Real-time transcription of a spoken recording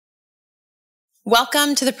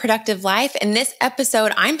Welcome to The Productive Life. In this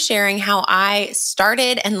episode, I'm sharing how I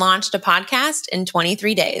started and launched a podcast in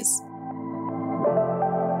 23 days.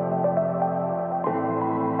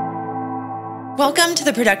 Welcome to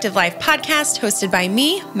The Productive Life podcast, hosted by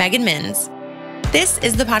me, Megan Minns. This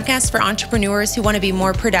is the podcast for entrepreneurs who want to be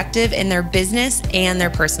more productive in their business and their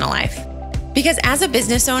personal life. Because as a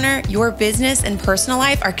business owner, your business and personal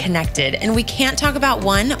life are connected, and we can't talk about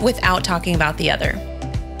one without talking about the other.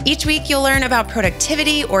 Each week, you'll learn about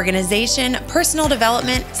productivity, organization, personal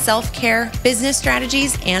development, self-care, business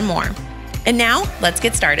strategies, and more. And now, let's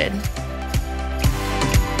get started.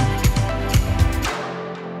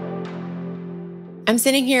 I'm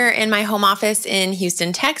sitting here in my home office in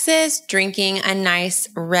Houston, Texas, drinking a nice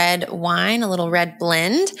red wine, a little red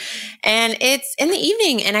blend. And it's in the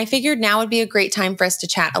evening, and I figured now would be a great time for us to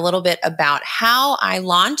chat a little bit about how I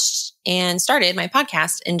launched and started my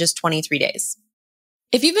podcast in just 23 days.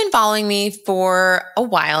 If you've been following me for a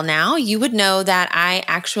while now, you would know that I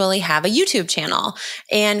actually have a YouTube channel,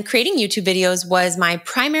 and creating YouTube videos was my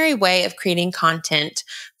primary way of creating content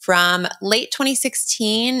from late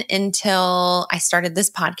 2016 until I started this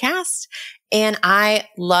podcast. And I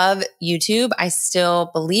love YouTube. I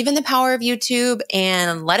still believe in the power of YouTube,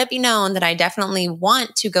 and let it be known that I definitely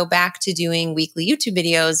want to go back to doing weekly YouTube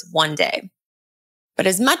videos one day. But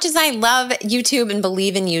as much as I love YouTube and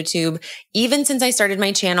believe in YouTube, even since I started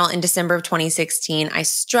my channel in December of 2016, I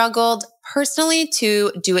struggled personally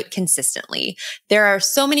to do it consistently. There are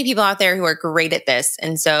so many people out there who are great at this,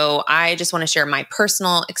 and so I just want to share my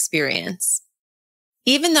personal experience.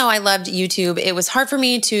 Even though I loved YouTube, it was hard for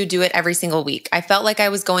me to do it every single week. I felt like I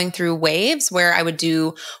was going through waves where I would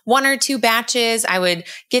do one or two batches. I would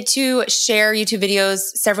get to share YouTube videos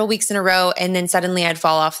several weeks in a row, and then suddenly I'd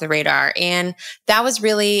fall off the radar. And that was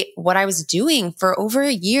really what I was doing for over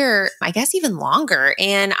a year, I guess even longer.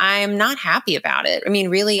 And I'm not happy about it. I mean,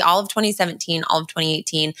 really, all of 2017, all of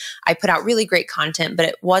 2018, I put out really great content, but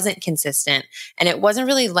it wasn't consistent, and it wasn't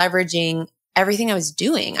really leveraging everything I was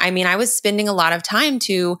doing. I mean, I was spending a lot of time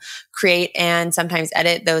to create and sometimes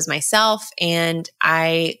edit those myself. And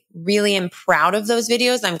I really am proud of those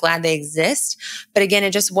videos. I'm glad they exist. But again,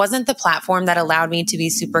 it just wasn't the platform that allowed me to be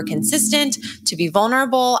super consistent, to be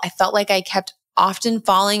vulnerable. I felt like I kept often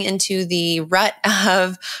falling into the rut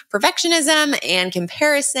of perfectionism and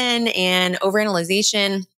comparison and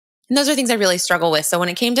overanalyzation. And those are things I really struggle with. So when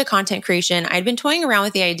it came to content creation, I'd been toying around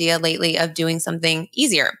with the idea lately of doing something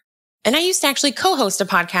easier. And I used to actually co-host a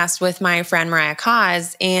podcast with my friend Mariah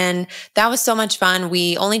Kaz, and that was so much fun.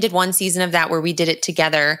 We only did one season of that where we did it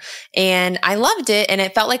together, and I loved it, and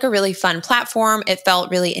it felt like a really fun platform. It felt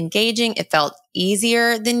really engaging. It felt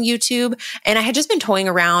easier than YouTube, and I had just been toying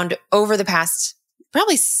around over the past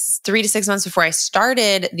probably 3 to 6 months before I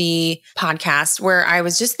started the podcast, where I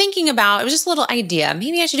was just thinking about, it was just a little idea.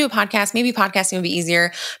 Maybe I should do a podcast. Maybe podcasting would be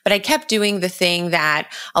easier. But I kept doing the thing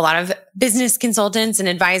that a lot of business consultants and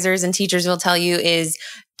advisors and teachers will tell you is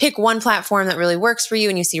pick one platform that really works for you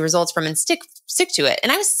and you see results from and stick to it.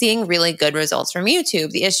 And I was seeing really good results from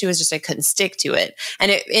YouTube. The issue was just I couldn't stick to it.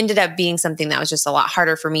 And it ended up being something that was just a lot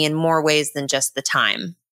harder for me in more ways than just the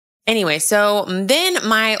time. Anyway, so then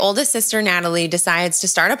my oldest sister, Natalie, decides to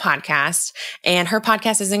start a podcast, and her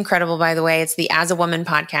podcast is incredible, by the way. It's the As a Woman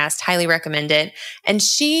podcast. Highly recommend it. And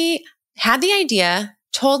she had the idea,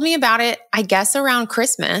 told me about it, I guess around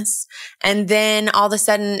Christmas. And then all of a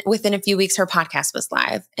sudden, within a few weeks, her podcast was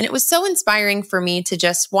live. And it was so inspiring for me to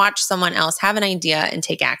just watch someone else have an idea and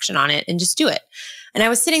take action on it and just do it. And I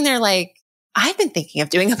was sitting there like, I've been thinking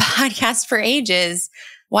of doing a podcast for ages.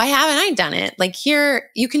 Why haven't I done it? Like, here,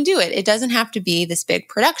 you can do it. It doesn't have to be this big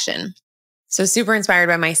production. So super inspired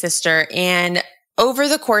by my sister. And over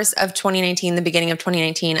the course of 2019, the beginning of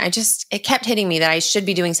 2019, it kept hitting me that I should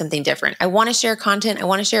be doing something different. I want to share content. I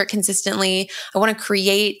want to share it consistently. I want to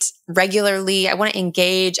create regularly. I want to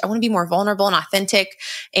engage. I want to be more vulnerable and authentic.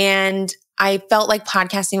 And I felt like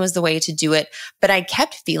podcasting was the way to do it. But I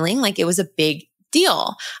kept feeling like it was a big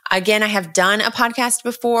deal. Again, I have done a podcast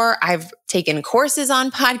before. I've taken courses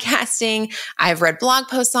on podcasting. I've read blog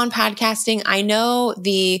posts on podcasting. I know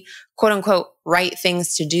the quote unquote right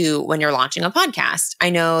things to do when you're launching a podcast. I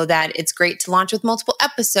know that it's great to launch with multiple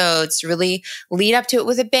episodes, to really lead up to it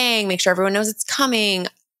with a bang, make sure everyone knows it's coming.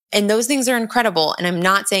 And those things are incredible. And I'm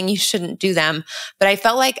not saying you shouldn't do them, but I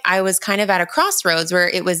felt like I was kind of at a crossroads where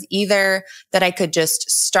it was either that I could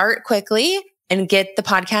just start quickly and get the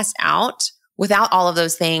podcast out without all of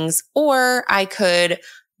those things, or I could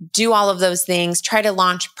do all of those things, try to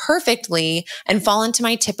launch perfectly, and fall into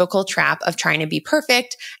my typical trap of trying to be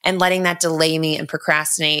perfect and letting that delay me and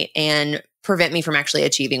procrastinate and prevent me from actually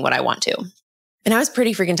achieving what I want to. And I was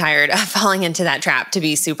pretty freaking tired of falling into that trap, to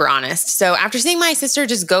be super honest. So after seeing my sister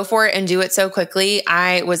just go for it and do it so quickly,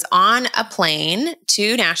 I was on a plane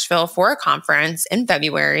to Nashville for a conference in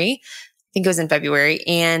February. I think it was in February.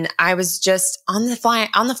 And I was just on the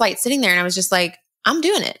flight sitting there, and I was just like, I'm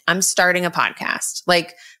doing it. I'm starting a podcast.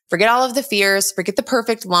 Like, forget all of the fears, forget the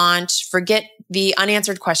perfect launch, forget the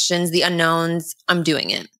unanswered questions, the unknowns. I'm doing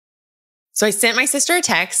it. So I sent my sister a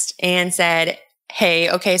text and said, hey,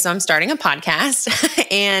 okay, so I'm starting a podcast.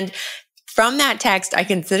 And from that text, I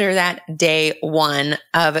consider that day one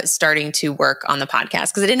of starting to work on the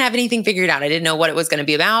podcast, because I didn't have anything figured out. I didn't know what it was going to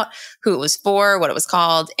be about, who it was for, what it was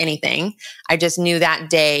called, anything. I just knew that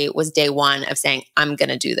day was day one of saying, I'm going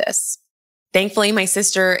to do this. Thankfully, my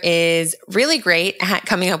sister is really great at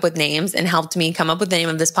coming up with names and helped me come up with the name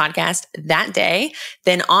of this podcast that day.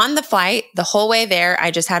 Then on the flight, the whole way there,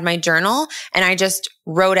 I just had my journal and I just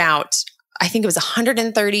wrote out, I think it was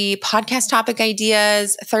 130 podcast topic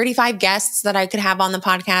ideas, 35 guests that I could have on the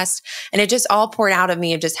podcast. And it just all poured out of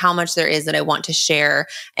me of just how much there is that I want to share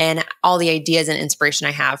and all the ideas and inspiration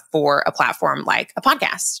I have for a platform like a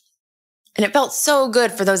podcast. And it felt so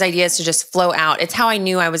good for those ideas to just flow out. It's how I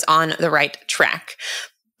knew I was on the right track.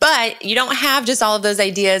 But you don't have just all of those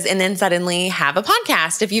ideas and then suddenly have a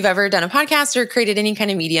podcast. If you've ever done a podcast or created any kind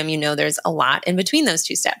of medium, you know there's a lot in between those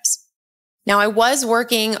two steps. Now, I was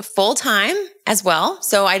working full time as well,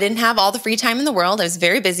 so I didn't have all the free time in the world. I was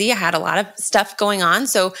very busy. I had a lot of stuff going on.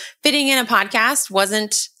 So fitting in a podcast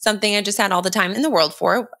wasn't something I just had all the time in the world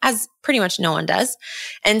for, as pretty much no one does.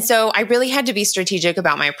 And so I really had to be strategic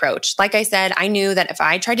about my approach. Like I said, I knew that if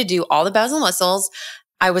I tried to do all the bells and whistles,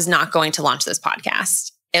 I was not going to launch this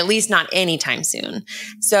podcast. At least not anytime soon.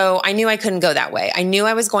 So I knew I couldn't go that way. I knew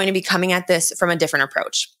I was going to be coming at this from a different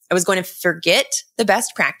approach. I was going to forget the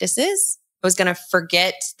best practices. I was going to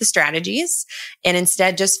forget the strategies and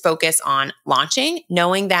instead just focus on launching,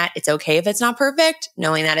 knowing that it's okay if it's not perfect,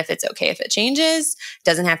 knowing that if it's okay if it changes, it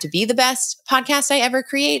doesn't have to be the best podcast I ever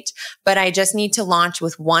create, but I just need to launch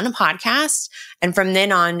with one podcast and from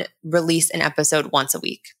then on release an episode once a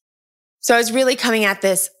week. So I was really coming at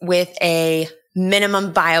this with a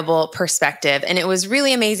minimum viable perspective. And it was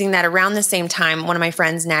really amazing that around the same time, one of my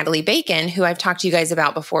friends, Natalie Bacon, who I've talked to you guys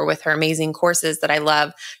about before with her amazing courses that I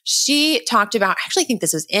love, she talked about, I actually think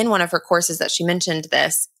this was in one of her courses that she mentioned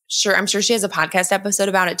this. Sure, I'm sure she has a podcast episode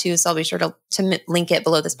about it too. So I'll be sure to link it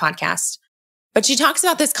below this podcast. But she talks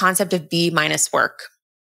about this concept of B minus work.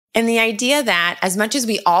 And the idea that as much as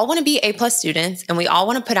we all want to be A+ students and we all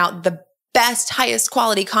want to put out the best, highest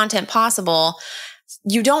quality content possible,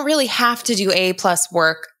 you don't really have to do A+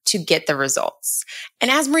 work to get the results. And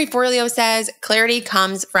as Marie Forleo says, clarity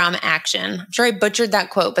comes from action. I'm sure I butchered that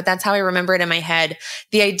quote, but that's how I remember it in my head.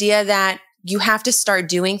 The idea that you have to start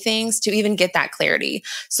doing things to even get that clarity.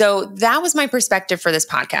 So that was my perspective for this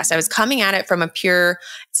podcast. I was coming at it from a pure,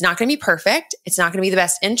 it's not going to be perfect. It's not going to be the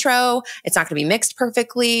best intro. It's not going to be mixed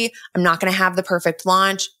perfectly. I'm not going to have the perfect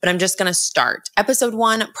launch, but I'm just going to start. Episode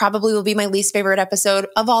 1 probably will be my least favorite episode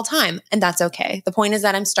of all time. And that's okay. The point is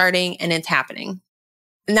that I'm starting and it's happening.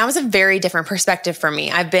 And that was a very different perspective for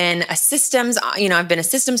me. I've been a systems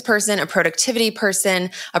person, a productivity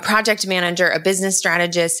person, a project manager, a business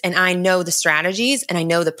strategist, and I know the strategies and I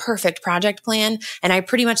know the perfect project plan. And I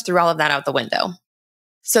pretty much threw all of that out the window.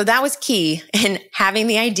 So that was key in having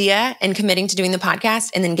the idea and committing to doing the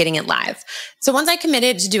podcast and then getting it live. So once I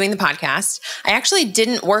committed to doing the podcast, I actually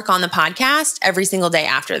didn't work on the podcast every single day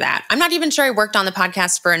after that. I'm not even sure I worked on the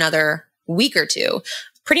podcast for another week or two.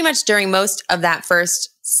 Pretty much during most of that first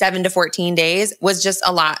 7 to 14 days was just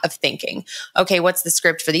a lot of thinking. Okay, what's the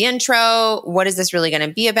script for the intro? What is this really going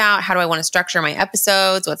to be about? How do I want to structure my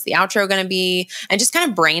episodes? What's the outro going to be? And just kind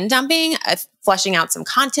of brain dumping, fleshing out some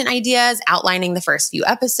content ideas, outlining the first few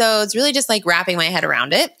episodes, really just like wrapping my head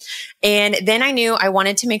around it. And then I knew I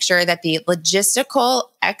wanted to make sure that the logistical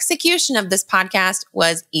execution of this podcast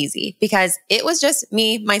was easy because it was just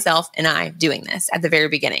me, myself, and I doing this at the very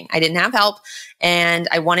beginning. I didn't have help. And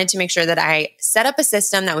I wanted to make sure that I set up a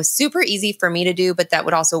system that was super easy for me to do, but that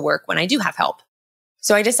would also work when I do have help.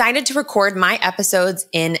 So I decided to record my episodes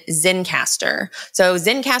in Zencastr. So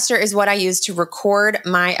Zencastr is what I use to record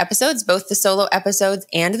my episodes, both the solo episodes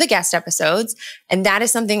and the guest episodes. And that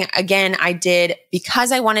is something, again, I did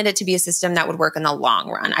because I wanted it to be a system that would work in the long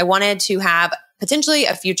run. I wanted to have potentially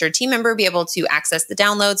a future team member be able to access the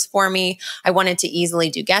downloads for me. I wanted to easily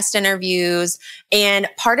do guest interviews. And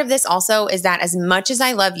part of this also is that as much as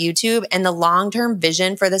I love YouTube and the long-term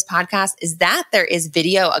vision for this podcast is that there is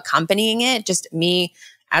video accompanying it, just me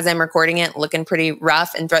as I'm recording it, looking pretty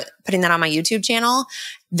rough and putting that on my YouTube channel,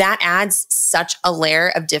 that adds such a layer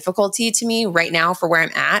of difficulty to me right now for where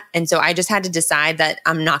I'm at. And so I just had to decide that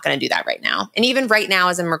I'm not going to do that right now. And even right now,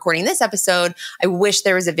 as I'm recording this episode, I wish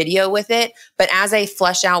there was a video with it. But as I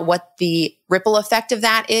flesh out what the ripple effect of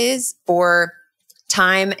that is for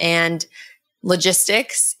time and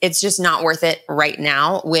logistics, it's just not worth it right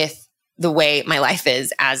now with the way my life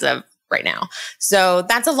is as of right now. So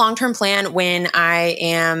that's a long-term plan. When I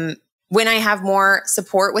have more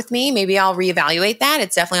support with me, maybe I'll reevaluate that.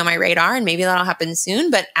 It's definitely on my radar and maybe that'll happen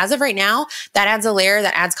soon. But as of right now, that adds a layer,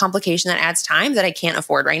 that adds complication, that adds time that I can't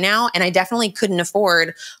afford right now. And I definitely couldn't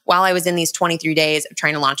afford while I was in these 23 days of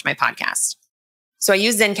trying to launch my podcast. So I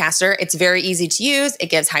use Zencastr. It's very easy to use.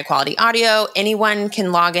 It gives high quality audio. Anyone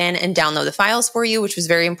can log in and download the files for you, which was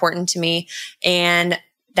very important to me. And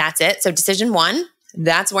that's it. So decision one,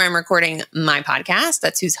 that's where I'm recording my podcast.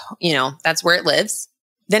 That's where it lives.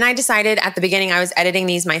 Then I decided at the beginning I was editing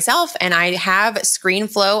these myself, and I have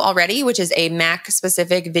ScreenFlow already, which is a Mac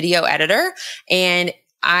specific video editor. And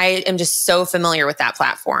I am just so familiar with that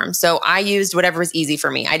platform. So I used whatever was easy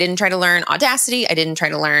for me. I didn't try to learn Audacity. I didn't try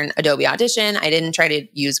to learn Adobe Audition. I didn't try to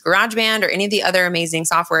use GarageBand or any of the other amazing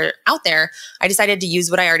software out there. I decided to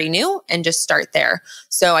use what I already knew and just start there.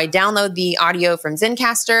 So I download the audio from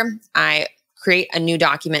Zencastr. I create a new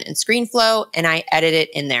document in ScreenFlow and I edit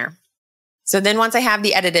it in there. So then once I have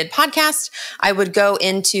the edited podcast, I would go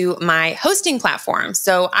into my hosting platform.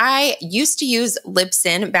 So I used to use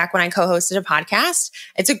Libsyn back when I co-hosted a podcast.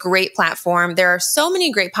 It's a great platform. There are so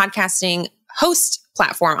many great podcasting host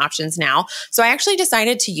platform options now. So I actually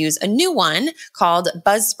decided to use a new one called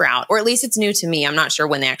Buzzsprout, or at least it's new to me. I'm not sure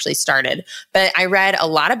when they actually started, but I read a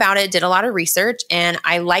lot about it, did a lot of research, and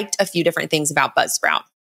I liked a few different things about Buzzsprout.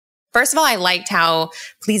 First of all, I liked how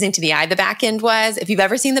pleasing to the eye the back end was. If you've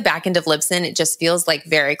ever seen the back end of Libsyn, it just feels like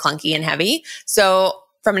very clunky and heavy. So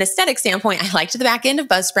from an aesthetic standpoint, I liked the back end of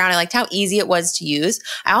Buzzsprout. I liked how easy it was to use.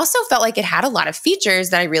 I also felt like it had a lot of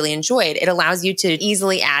features that I really enjoyed. It allows you to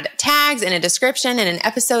easily add tags and a description and an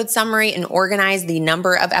episode summary and organize the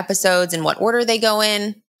number of episodes and what order they go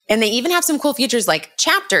in. And they even have some cool features like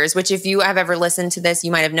chapters, which if you have ever listened to this,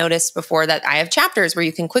 you might have noticed before that I have chapters where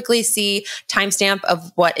you can quickly see timestamp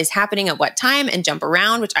of what is happening at what time and jump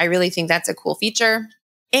around, which I really think that's a cool feature.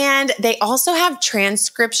 And they also have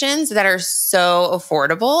transcriptions that are so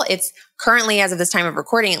affordable. It's currently, as of this time of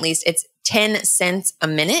recording, at least, it's 10 cents a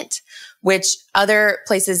minute, which other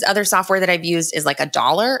software that I've used is like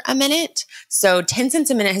 $1 a minute. So 10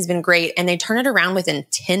 cents a minute has been great. And they turn it around within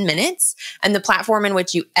 10 minutes. And the platform in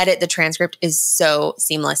which you edit the transcript is so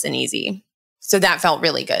seamless and easy. So that felt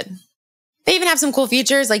really good. They even have some cool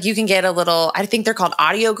features, like you can get I think they're called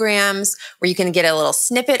audiograms, where you can get a little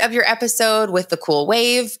snippet of your episode with the cool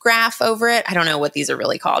wave graph over it. I don't know what these are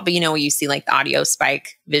really called, but where you see like the audio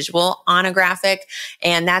spike visual on a graphic.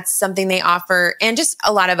 And that's something they offer, and just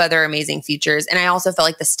a lot of other amazing features. And I also felt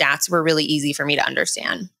like the stats were really easy for me to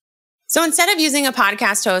understand. So instead of using a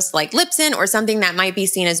podcast host like Libsyn or something that might be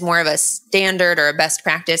seen as more of a standard or a best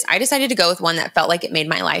practice, I decided to go with one that felt like it made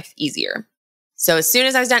my life easier. So as soon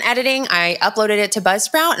as I was done editing, I uploaded it to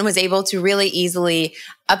Buzzsprout and was able to really easily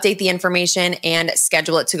update the information and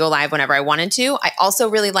schedule it to go live whenever I wanted to. I also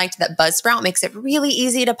really liked that Buzzsprout makes it really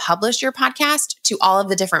easy to publish your podcast to all of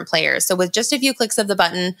the different players. So with just a few clicks of the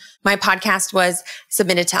button, my podcast was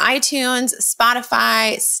submitted to iTunes,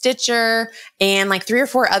 Spotify, Stitcher, and like 3 or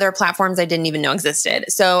 4 other platforms I didn't even know existed.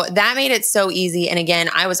 So that made it so easy. And again,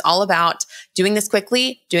 I was all about doing this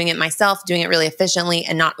quickly, doing it myself, doing it really efficiently,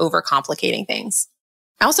 and not overcomplicating things.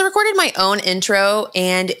 I also recorded my own intro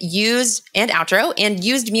and outro and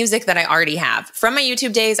used music that I already have. From my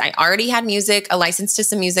YouTube days, I already had music, a license to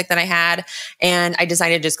some music that I had, and I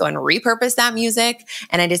decided to just go and repurpose that music.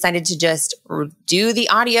 And I decided to just do the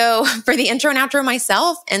audio for the intro and outro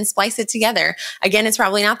myself and splice it together. Again, it's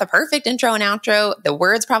probably not the perfect intro and outro. The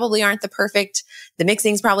words probably aren't the perfect. The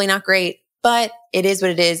mixing's probably not great, but it is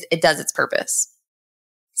what it is. It does its purpose.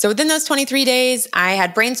 So within those 23 days, I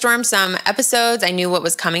had brainstormed some episodes. I knew what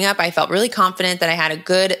was coming up. I felt really confident that I had a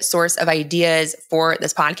good source of ideas for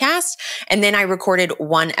this podcast. And then I recorded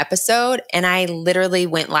one episode and I literally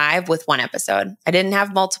went live with one episode. I didn't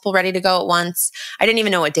have multiple ready to go at once. I didn't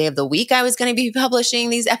even know what day of the week I was going to be publishing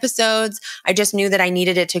these episodes. I just knew that I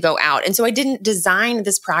needed it to go out. And so I didn't design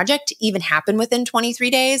this project to even happen within 23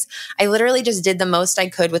 days. I literally just did the most I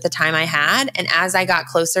could with the time I had. And as I got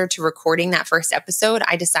closer to recording that first episode,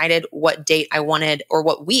 I decided what date I wanted or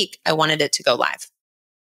what week I wanted it to go live.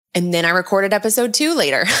 And then I recorded episode 2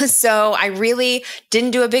 later. So I really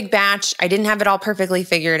didn't do a big batch. I didn't have it all perfectly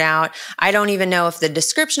figured out. I don't even know if the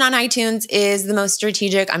description on iTunes is the most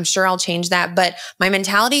strategic. I'm sure I'll change that. But my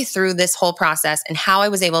mentality through this whole process and how I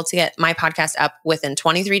was able to get my podcast up within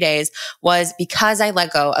 23 days was because I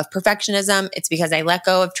let go of perfectionism. It's because I let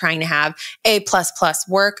go of trying to have A++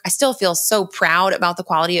 work. I still feel so proud about the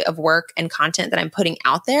quality of work and content that I'm putting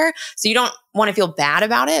out there. So you don't want to feel bad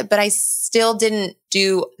about it, but I still didn't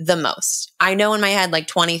do the most. I know in my head like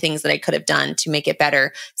 20 things that I could have done to make it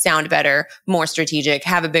better, sound better, more strategic,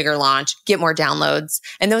 have a bigger launch, get more downloads.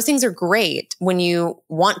 And those things are great when you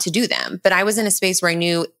want to do them. But I was in a space where I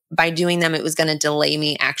knew by doing them, it was going to delay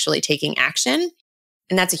me actually taking action.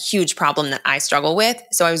 And that's a huge problem that I struggle with.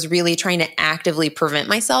 So I was really trying to actively prevent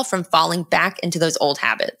myself from falling back into those old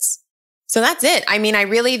habits. So that's it. I mean,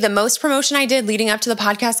 the most promotion I did leading up to the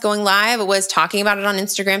podcast going live was talking about it on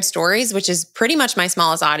Instagram stories, which is pretty much my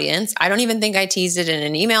smallest audience. I don't even think I teased it in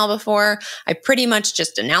an email before. I pretty much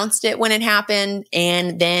just announced it when it happened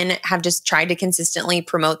and then have just tried to consistently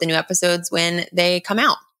promote the new episodes when they come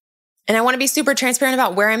out. And I want to be super transparent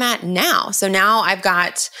about where I'm at now. So now I've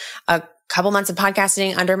got a couple months of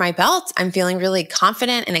podcasting under my belt. I'm feeling really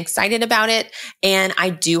confident and excited about it. And I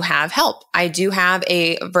do have help. I do have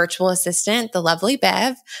a virtual assistant, the lovely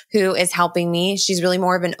Bev, who is helping me. She's really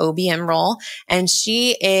more of an OBM role. And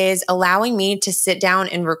she is allowing me to sit down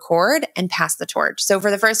and record and pass the torch. So for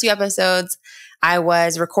the first few episodes, I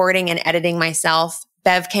was recording and editing myself.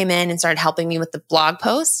 Bev came in and started helping me with the blog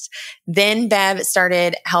post. Then Bev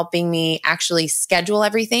started helping me actually schedule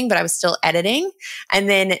everything, but I was still editing. And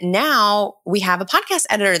then now we have a podcast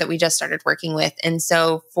editor that we just started working with. And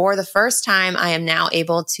so for the first time, I am now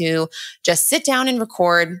able to just sit down and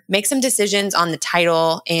record, make some decisions on the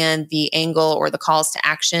title and the angle or the calls to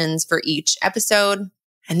actions for each episode,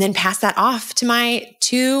 and then pass that off to my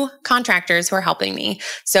 2 contractors who are helping me.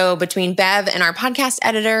 So between Bev and our podcast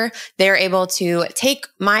editor, they're able to take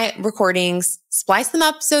my recordings, splice them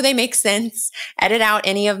up so they make sense, edit out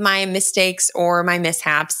any of my mistakes or my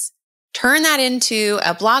mishaps, turn that into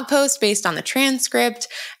a blog post based on the transcript,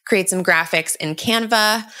 create some graphics in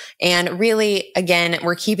Canva. And really, again,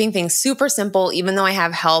 we're keeping things super simple. Even though I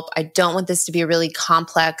have help, I don't want this to be a really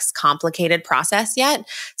complex, complicated process yet.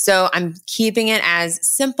 So I'm keeping it as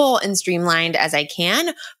simple and streamlined as I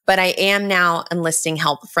can, but I am now enlisting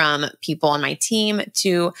help from people on my team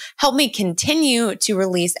to help me continue to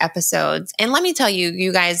release episodes. And let me tell you,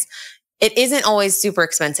 you guys, it isn't always super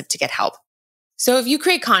expensive to get help. So if you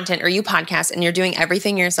create content or you podcast and you're doing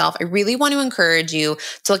everything yourself, I really want to encourage you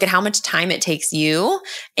to look at how much time it takes you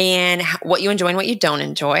and what you enjoy and what you don't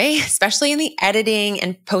enjoy, especially in the editing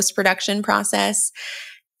and post-production process.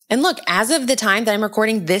 And look, as of the time that I'm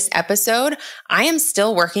recording this episode, I am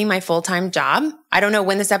still working my full-time job. I don't know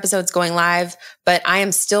when this episode's going live, but I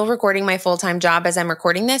am still recording my full-time job as I'm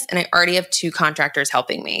recording this, and I already have 2 contractors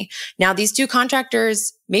helping me. Now, these 2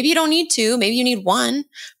 contractors, maybe you don't need 2, maybe you need 1,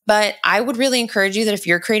 but I would really encourage you that if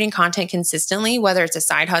you're creating content consistently, whether it's a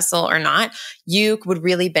side hustle or not, you would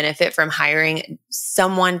really benefit from hiring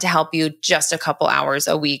someone to help you just a couple hours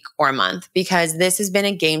a week or a month, because this has been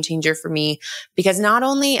a game changer for me. Because not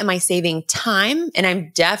only am I saving time, and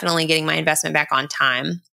I'm definitely getting my investment back on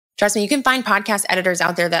time. Trust me, you can find podcast editors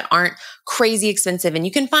out there that aren't crazy expensive, and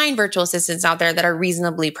you can find virtual assistants out there that are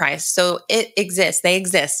reasonably priced. So it exists. They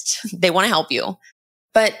exist. They want to help you.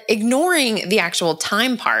 But ignoring the actual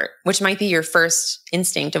time part, which might be your first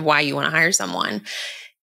instinct of why you want to hire someone,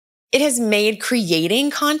 it has made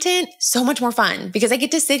creating content so much more fun because I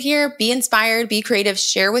get to sit here, be inspired, be creative,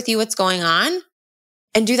 share with you what's going on,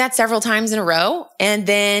 and do that several times in a row. And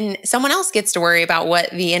then someone else gets to worry about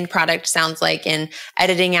what the end product sounds like and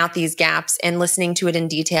editing out these gaps and listening to it in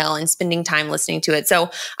detail and spending time listening to it.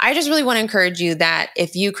 So I just really want to encourage you that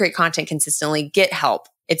if you create content consistently, get help.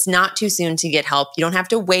 It's not too soon to get help. You don't have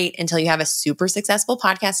to wait until you have a super successful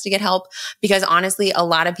podcast to get help, because honestly, a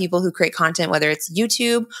lot of people who create content, whether it's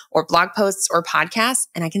YouTube or blog posts or podcasts,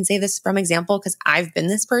 and I can say this from example because I've been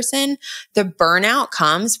this person, the burnout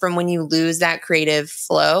comes from when you lose that creative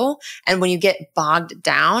flow and when you get bogged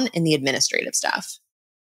down in the administrative stuff.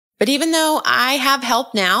 But even though I have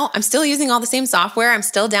help now, I'm still using all the same software. I'm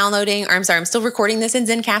still recording this in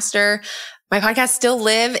Zencaster. My podcasts still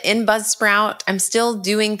live in Buzzsprout. I'm still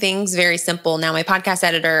doing things very simple. Now, my podcast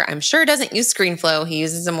editor, I'm sure, doesn't use ScreenFlow. He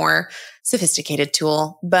uses a more sophisticated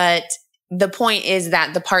tool. But the point is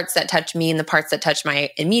that the parts that touch me and the parts that touch my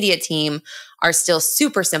immediate team are still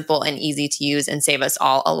super simple and easy to use and save us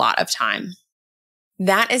all a lot of time.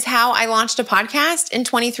 That is how I launched a podcast in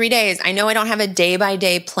 23 days. I know I don't have a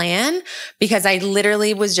day-by-day plan because I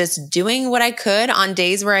literally was just doing what I could on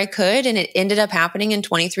days where I could, and it ended up happening in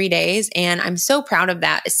 23 days. And I'm so proud of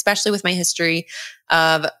that, especially with my history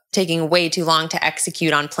of taking way too long to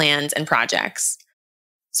execute on plans and projects.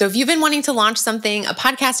 So if you've been wanting to launch something, a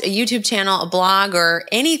podcast, a YouTube channel, a blog, or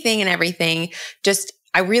anything and everything,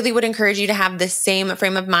 I really would encourage you to have the same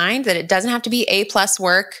frame of mind that it doesn't have to be A+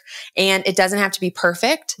 work and it doesn't have to be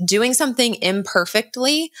perfect. Doing something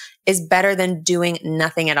imperfectly is better than doing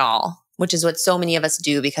nothing at all, which is what so many of us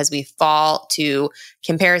do because we fall to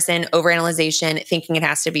comparison, overanalyzation, thinking it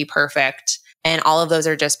has to be perfect. And all of those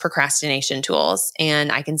are just procrastination tools.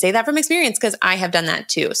 And I can say that from experience because I have done that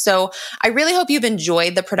too. So I really hope you've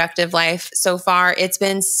enjoyed the productive life so far. It's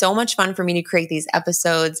been so much fun for me to create these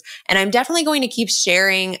episodes. And I'm definitely going to keep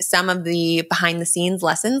sharing some of the behind the scenes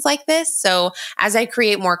lessons like this. So as I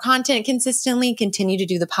create more content consistently, continue to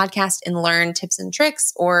do the podcast and learn tips and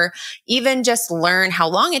tricks, or even just learn how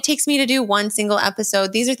long it takes me to do one single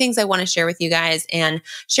episode. These are things I want to share with you guys and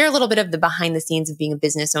share a little bit of the behind the scenes of being a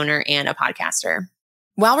business owner and a podcaster.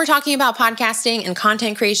 While we're talking about podcasting and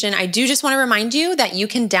content creation, I do just want to remind you that you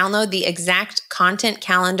can download the exact content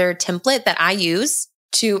calendar template that I use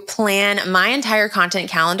to plan my entire content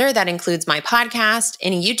calendar. That includes my podcast,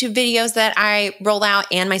 any YouTube videos that I roll out,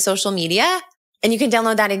 and my social media. And you can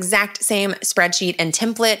download that exact same spreadsheet and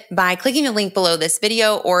template by clicking the link below this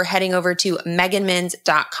video or heading over to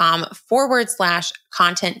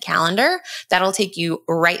meganminns.com/content calendar. That'll take you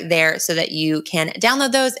right there so that you can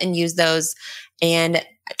download those and use those. And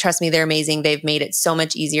trust me, they're amazing. They've made it so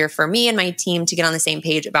much easier for me and my team to get on the same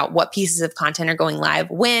page about what pieces of content are going live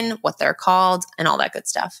when, what they're called, and all that good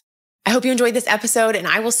stuff. I hope you enjoyed this episode, and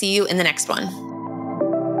I will see you in the next one.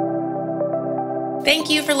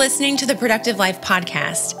 Thank you for listening to the Productive Life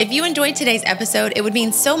podcast. If you enjoyed today's episode, it would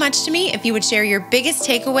mean so much to me if you would share your biggest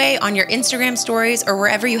takeaway on your Instagram stories or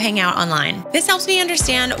wherever you hang out online. This helps me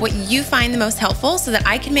understand what you find the most helpful so that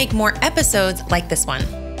I can make more episodes like this one.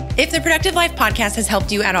 If the Productive Life podcast has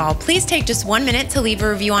helped you at all, please take just 1 minute to leave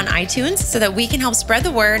a review on iTunes so that we can help spread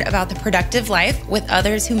the word about the productive life with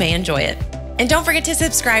others who may enjoy it. And don't forget to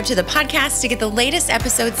subscribe to the podcast to get the latest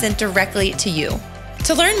episodes sent directly to you.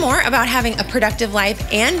 To learn more about having a productive life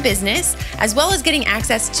and business, as well as getting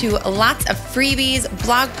access to lots of freebies,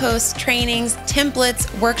 blog posts, trainings,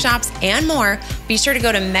 templates, workshops, and more, be sure to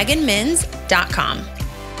go to meganminns.com.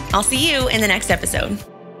 I'll see you in the next episode.